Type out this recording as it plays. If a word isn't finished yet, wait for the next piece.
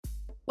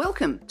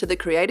Welcome to the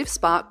Creative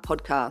Spark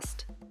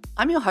podcast.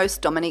 I'm your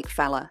host, Dominique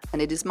Faller, and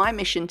it is my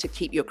mission to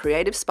keep your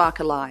creative spark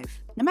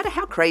alive, no matter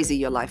how crazy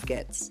your life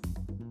gets.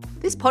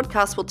 This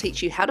podcast will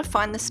teach you how to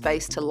find the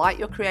space to light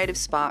your creative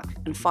spark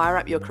and fire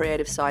up your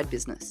creative side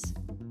business.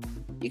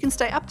 You can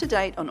stay up to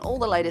date on all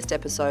the latest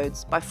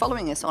episodes by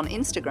following us on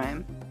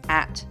Instagram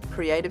at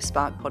Creative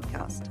Spark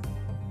Podcast.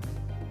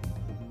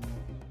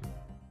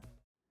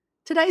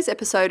 Today's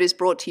episode is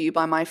brought to you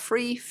by my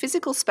free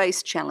physical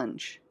space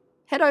challenge.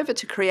 Head over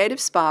to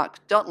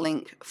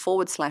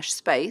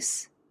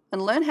creativespark.link/space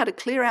and learn how to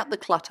clear out the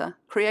clutter,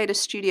 create a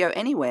studio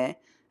anywhere,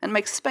 and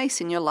make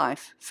space in your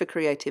life for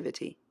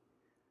creativity.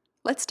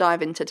 Let's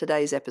dive into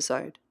today's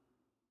episode.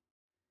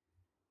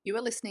 You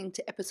are listening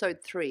to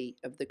episode 3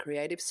 of the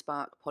Creative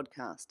Spark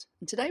podcast,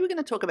 and today we're going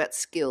to talk about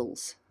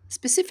skills,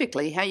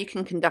 specifically how you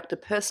can conduct a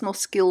personal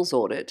skills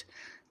audit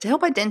to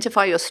help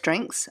identify your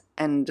strengths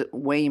and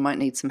where you might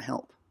need some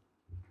help.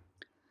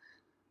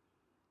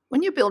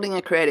 When you're building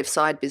a creative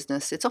side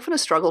business, it's often a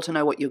struggle to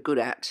know what you're good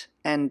at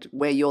and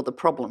where you're the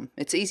problem.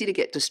 It's easy to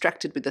get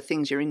distracted with the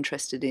things you're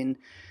interested in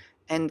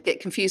and get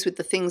confused with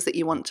the things that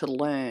you want to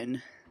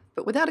learn.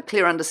 But without a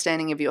clear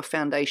understanding of your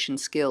foundation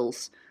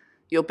skills,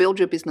 you'll build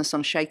your business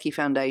on shaky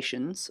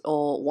foundations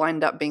or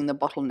wind up being the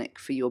bottleneck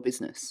for your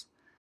business.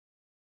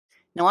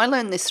 Now, I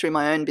learned this through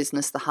my own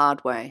business the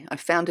hard way. I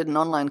founded an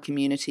online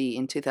community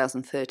in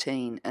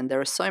 2013, and there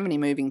are so many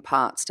moving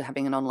parts to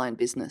having an online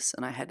business.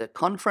 And I had a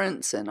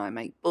conference, and I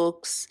make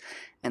books,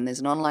 and there's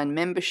an online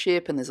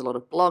membership, and there's a lot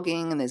of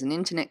blogging, and there's an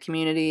internet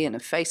community and a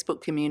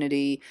Facebook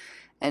community.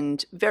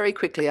 And very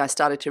quickly, I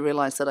started to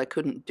realize that I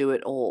couldn't do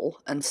it all.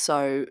 And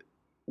so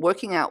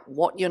working out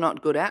what you're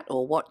not good at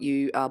or what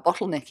you are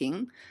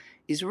bottlenecking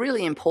is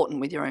really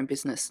important with your own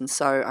business. And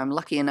so I'm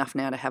lucky enough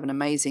now to have an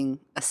amazing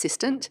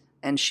assistant,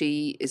 and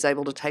she is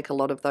able to take a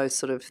lot of those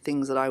sort of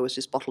things that I was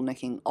just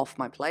bottlenecking off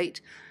my plate.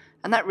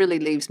 And that really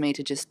leaves me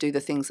to just do the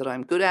things that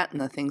I'm good at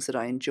and the things that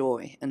I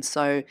enjoy. And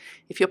so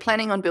if you're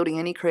planning on building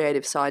any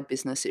creative side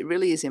business, it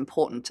really is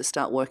important to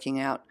start working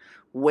out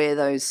where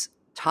those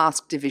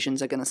task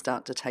divisions are going to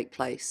start to take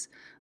place.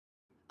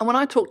 And when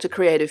I talk to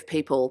creative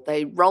people,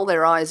 they roll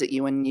their eyes at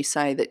you when you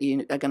say that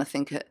you are going to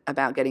think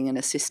about getting an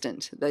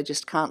assistant. They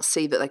just can't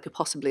see that they could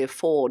possibly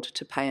afford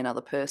to pay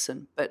another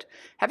person. But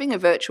having a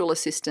virtual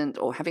assistant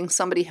or having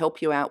somebody help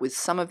you out with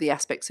some of the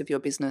aspects of your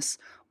business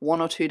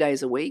 1 or 2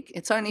 days a week,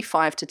 it's only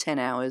 5 to 10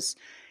 hours.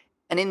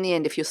 And in the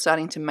end, if you're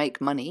starting to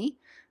make money,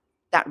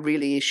 that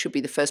really should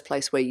be the first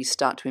place where you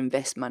start to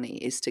invest money,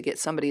 is to get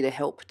somebody to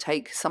help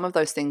take some of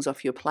those things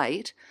off your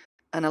plate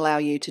and allow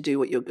you to do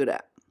what you're good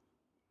at.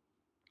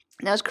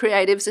 Now, as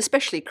creatives,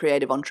 especially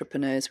creative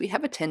entrepreneurs, we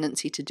have a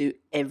tendency to do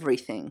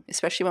everything,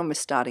 especially when we're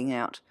starting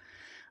out.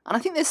 And I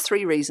think there's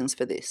 3 reasons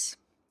for this.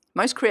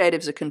 Most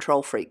creatives are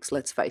control freaks,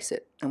 let's face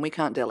it, and we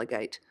can't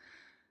delegate.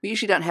 We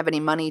usually don't have any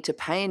money to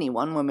pay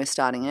anyone when we're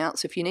starting out,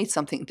 so if you need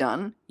something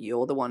done,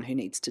 you're the one who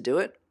needs to do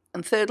it.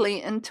 And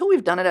thirdly, until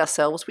we've done it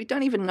ourselves, we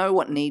don't even know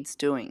what needs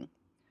doing.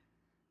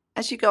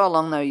 As you go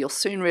along, though, you'll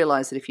soon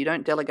realize that if you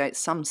don't delegate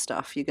some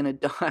stuff, you're going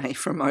to die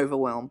from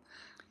overwhelm.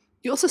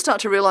 You also start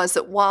to realize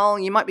that while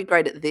you might be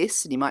great at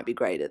this and you might be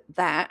great at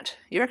that,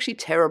 you're actually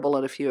terrible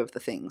at a few of the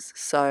things.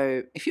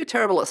 So if you're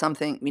terrible at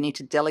something, you need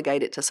to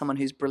delegate it to someone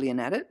who's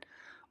brilliant at it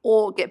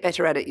or get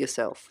better at it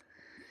yourself.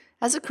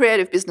 As a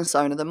creative business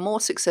owner, the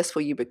more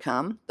successful you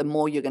become, the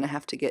more you're going to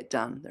have to get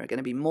done. There are going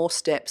to be more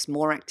steps,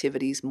 more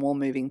activities, more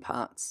moving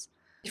parts.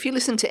 If you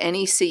listen to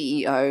any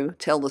CEO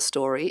tell the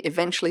story,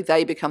 eventually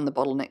they become the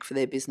bottleneck for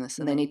their business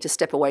and they need to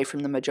step away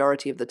from the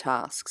majority of the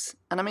tasks.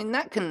 And I mean,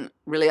 that can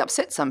really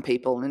upset some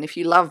people. And if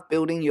you love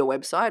building your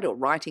website or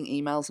writing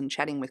emails and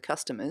chatting with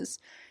customers,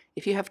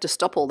 if you have to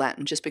stop all that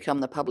and just become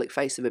the public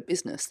face of a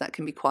business, that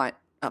can be quite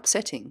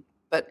upsetting.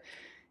 But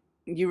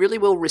you really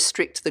will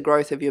restrict the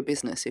growth of your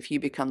business if you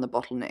become the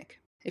bottleneck.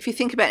 If you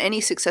think about any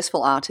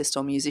successful artist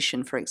or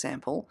musician, for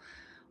example,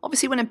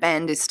 obviously, when a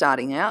band is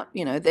starting out,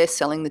 they're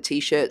selling the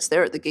T-shirts,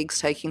 they're at the gigs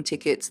taking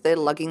tickets, they're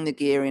lugging the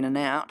gear in and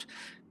out.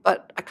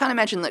 But I can't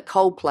imagine that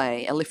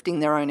Coldplay are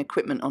lifting their own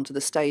equipment onto the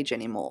stage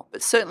anymore.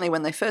 But certainly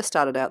when they first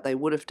started out, they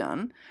would have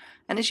done.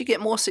 And as you get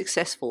more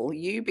successful,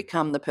 you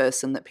become the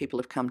person that people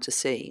have come to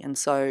see. And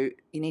so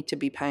you need to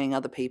be paying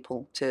other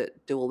people to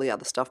do all the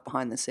other stuff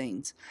behind the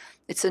scenes.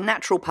 It's a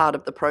natural part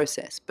of the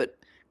process, but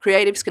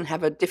creatives can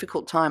have a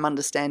difficult time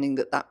understanding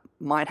that that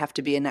might have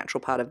to be a natural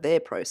part of their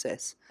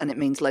process, and it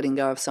means letting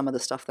go of some of the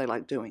stuff they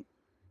like doing.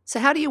 So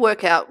how do you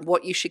work out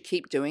what you should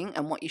keep doing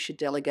and what you should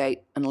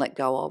delegate and let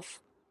go of?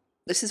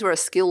 This is where a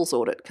skills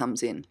audit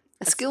comes in.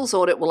 A skills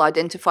audit will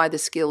identify the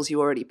skills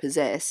you already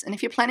possess, and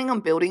if you're planning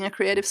on building a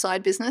creative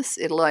side business,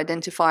 it'll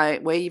identify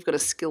where you've got a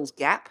skills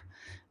gap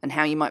and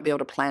how you might be able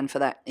to plan for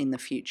that in the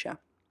future.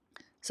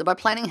 So by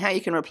planning how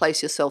you can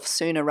replace yourself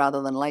sooner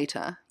rather than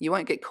later, you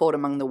won't get caught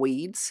among the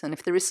weeds. And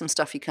if there is some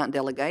stuff you can't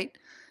delegate,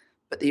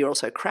 but that you're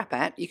also crap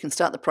at, you can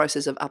start the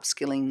process of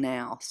upskilling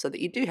now so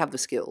that you do have the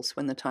skills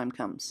when the time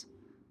comes.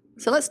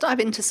 So let's dive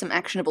into some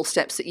actionable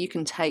steps that you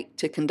can take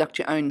to conduct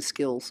your own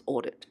skills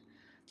audit.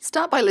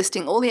 Start by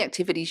listing all the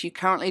activities you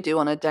currently do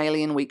on a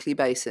daily and weekly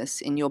basis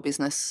in your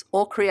business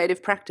or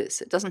creative practice.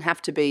 It doesn't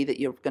have to be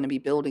that you're going to be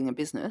building a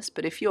business,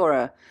 but if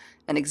you're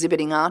an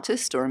exhibiting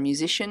artist or a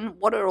musician,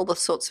 what are all the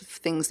sorts of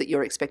things that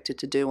you're expected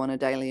to do on a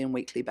daily and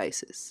weekly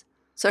basis?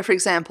 So, for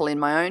example, in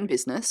my own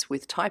business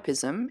with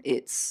Typism,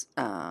 it's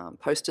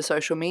post to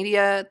social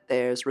media,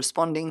 there's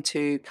responding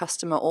to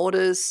customer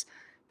orders,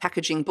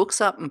 packaging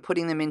books up and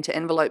putting them into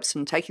envelopes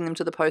and taking them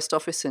to the post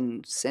office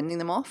and sending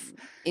them off,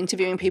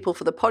 interviewing people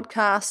for the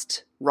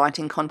podcast,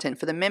 writing content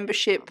for the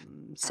membership,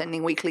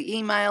 sending weekly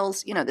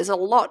emails. There's a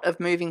lot of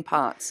moving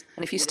parts.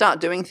 And if you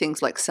start doing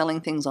things like selling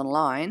things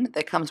online,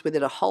 there comes with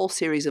it a whole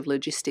series of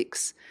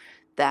logistics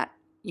that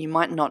you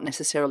might not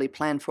necessarily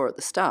plan for at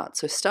the start.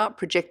 So start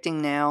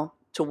projecting now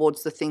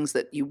towards the things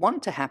that you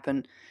want to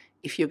happen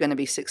if you're going to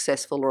be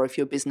successful, or if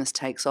your business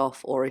takes off,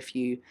 or if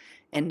you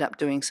end up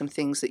doing some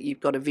things that you've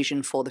got a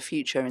vision for the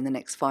future in the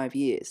next 5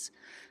 years.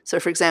 So,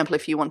 for example,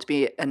 if you want to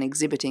be an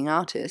exhibiting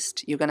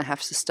artist, you're going to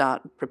have to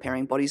start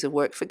preparing bodies of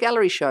work for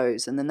gallery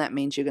shows, and then that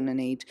means you're going to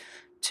need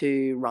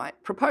to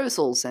write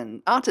proposals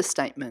and artist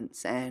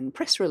statements and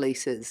press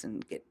releases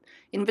and get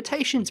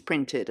invitations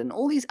printed and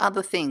all these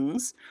other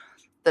things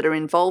that are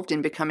involved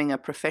in becoming a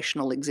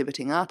professional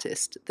exhibiting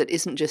artist that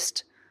isn't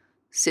just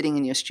sitting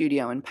in your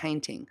studio and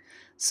painting.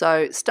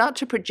 So start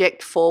to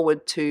project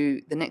forward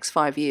to the next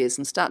 5 years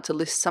and start to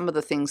list some of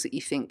the things that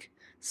you think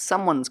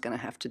someone's going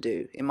to have to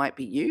do. It might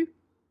be you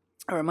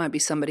or it might be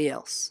somebody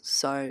else.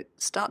 So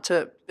start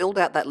to build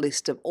out that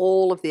list of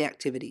all of the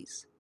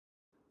activities.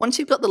 Once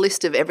you've got the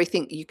list of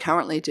everything you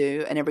currently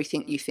do and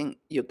everything you think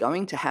you're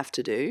going to have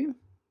to do,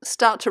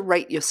 start to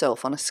rate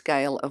yourself on a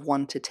scale of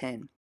 1 to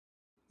 10.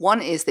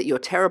 1 is that you're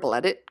terrible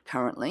at it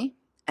currently,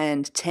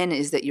 and 10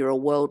 is that you're a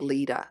world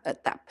leader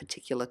at that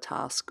particular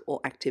task or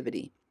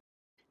activity.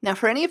 Now,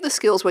 for any of the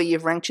skills where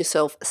you've ranked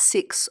yourself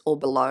 6 or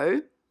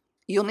below,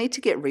 you'll need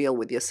to get real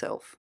with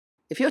yourself.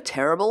 If you're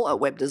terrible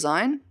at web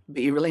design,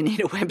 but you really need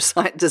a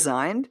website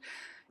designed,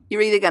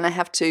 you're either going to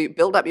have to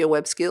build up your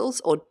web skills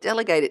or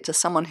delegate it to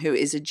someone who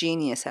is a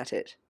genius at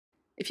it.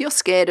 If you're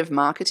scared of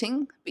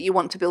marketing, but you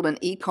want to build an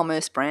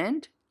e-commerce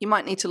brand, you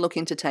might need to look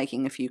into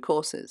taking a few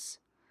courses.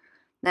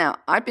 Now,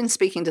 I've been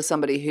speaking to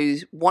somebody who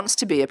wants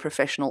to be a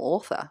professional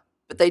author,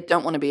 but they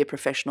don't want to be a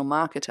professional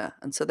marketer.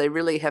 And so they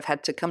really have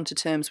had to come to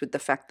terms with the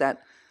fact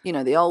that,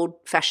 the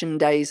old-fashioned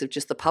days of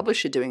just the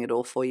publisher doing it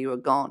all for you are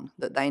gone,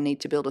 that they need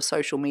to build a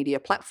social media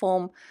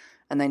platform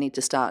and they need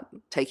to start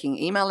taking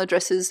email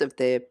addresses of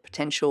their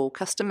potential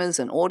customers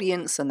and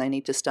audience, and they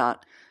need to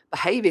start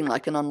behaving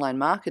like an online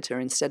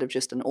marketer instead of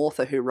just an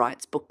author who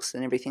writes books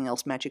and everything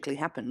else magically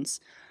happens.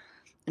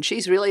 And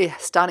she's really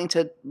starting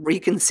to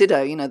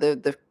reconsider,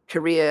 the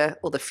career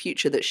or the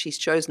future that she's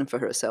chosen for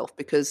herself,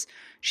 because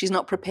she's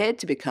not prepared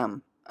to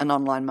become an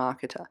online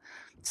marketer.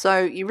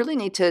 So you really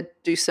need to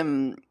do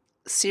some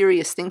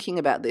serious thinking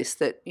about this,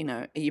 that,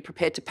 are you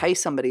prepared to pay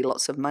somebody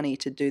lots of money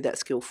to do that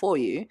skill for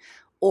you,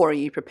 or are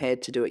you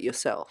prepared to do it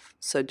yourself?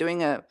 So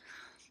doing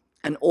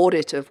an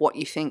audit of what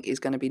you think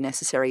is going to be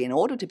necessary in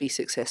order to be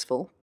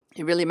successful,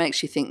 it really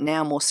makes you think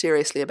now more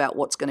seriously about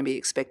what's going to be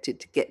expected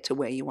to get to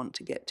where you want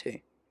to get to.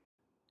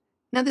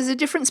 Now, there's a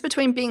difference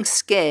between being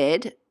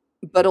scared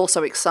but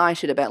also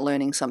excited about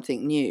learning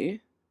something new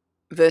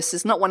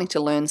versus not wanting to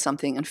learn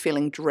something and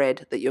feeling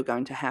dread that you're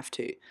going to have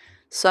to.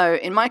 So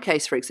in my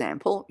case, for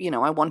example,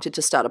 I wanted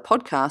to start a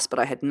podcast, but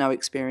I had no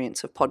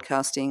experience of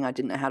podcasting. I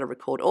didn't know how to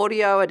record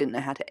audio. I didn't know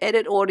how to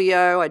edit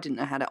audio. I didn't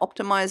know how to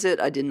optimize it.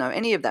 I didn't know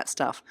any of that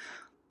stuff,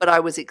 but I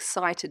was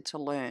excited to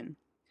learn.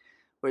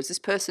 Whereas this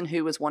person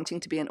who was wanting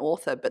to be an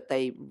author, but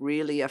they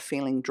really are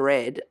feeling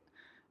dread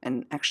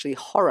and actually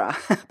horror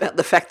about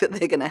the fact that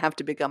they're going to have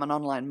to become an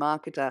online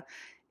marketer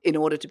in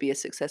order to be a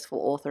successful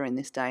author in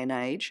this day and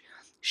age,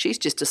 she's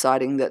just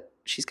deciding that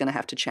she's going to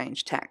have to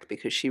change tack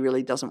because she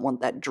really doesn't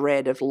want that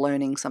dread of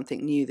learning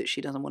something new, that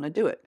she doesn't want to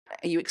do it.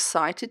 Are you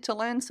excited to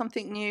learn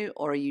something new,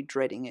 or are you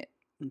dreading it?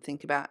 And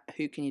think about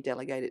who can you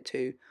delegate it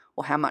to,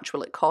 or how much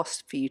will it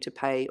cost for you to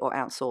pay or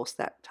outsource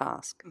that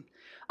task.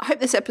 I hope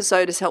this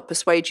episode has helped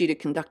persuade you to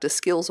conduct a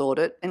skills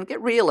audit and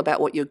get real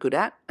about what you're good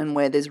at and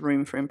where there's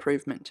room for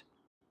improvement.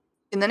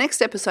 In the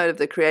next episode of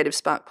the Creative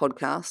Spark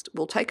podcast,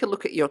 we'll take a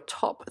look at your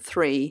top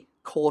 3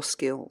 core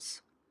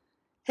skills.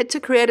 Head to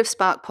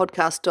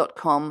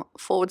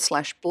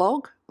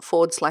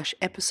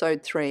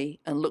creativesparkpodcast.com/blog/episode 3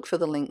 and look for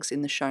the links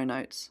in the show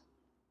notes.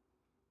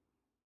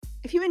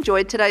 If you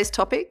enjoyed today's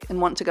topic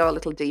and want to go a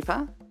little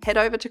deeper, head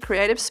over to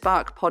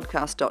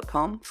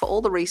creativesparkpodcast.com for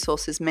all the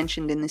resources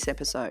mentioned in this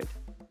episode.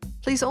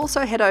 Please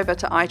also head over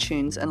to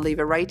iTunes and leave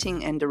a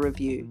rating and a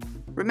review.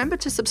 Remember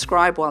to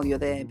subscribe while you're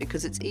there,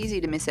 because it's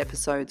easy to miss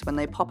episodes when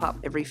they pop up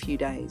every few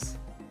days.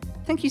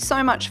 Thank you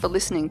so much for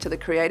listening to the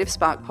Creative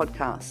Spark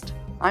podcast.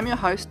 I'm your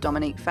host,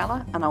 Dominique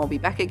Faller, and I will be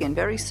back again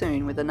very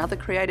soon with another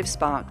Creative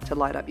Spark to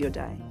light up your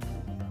day.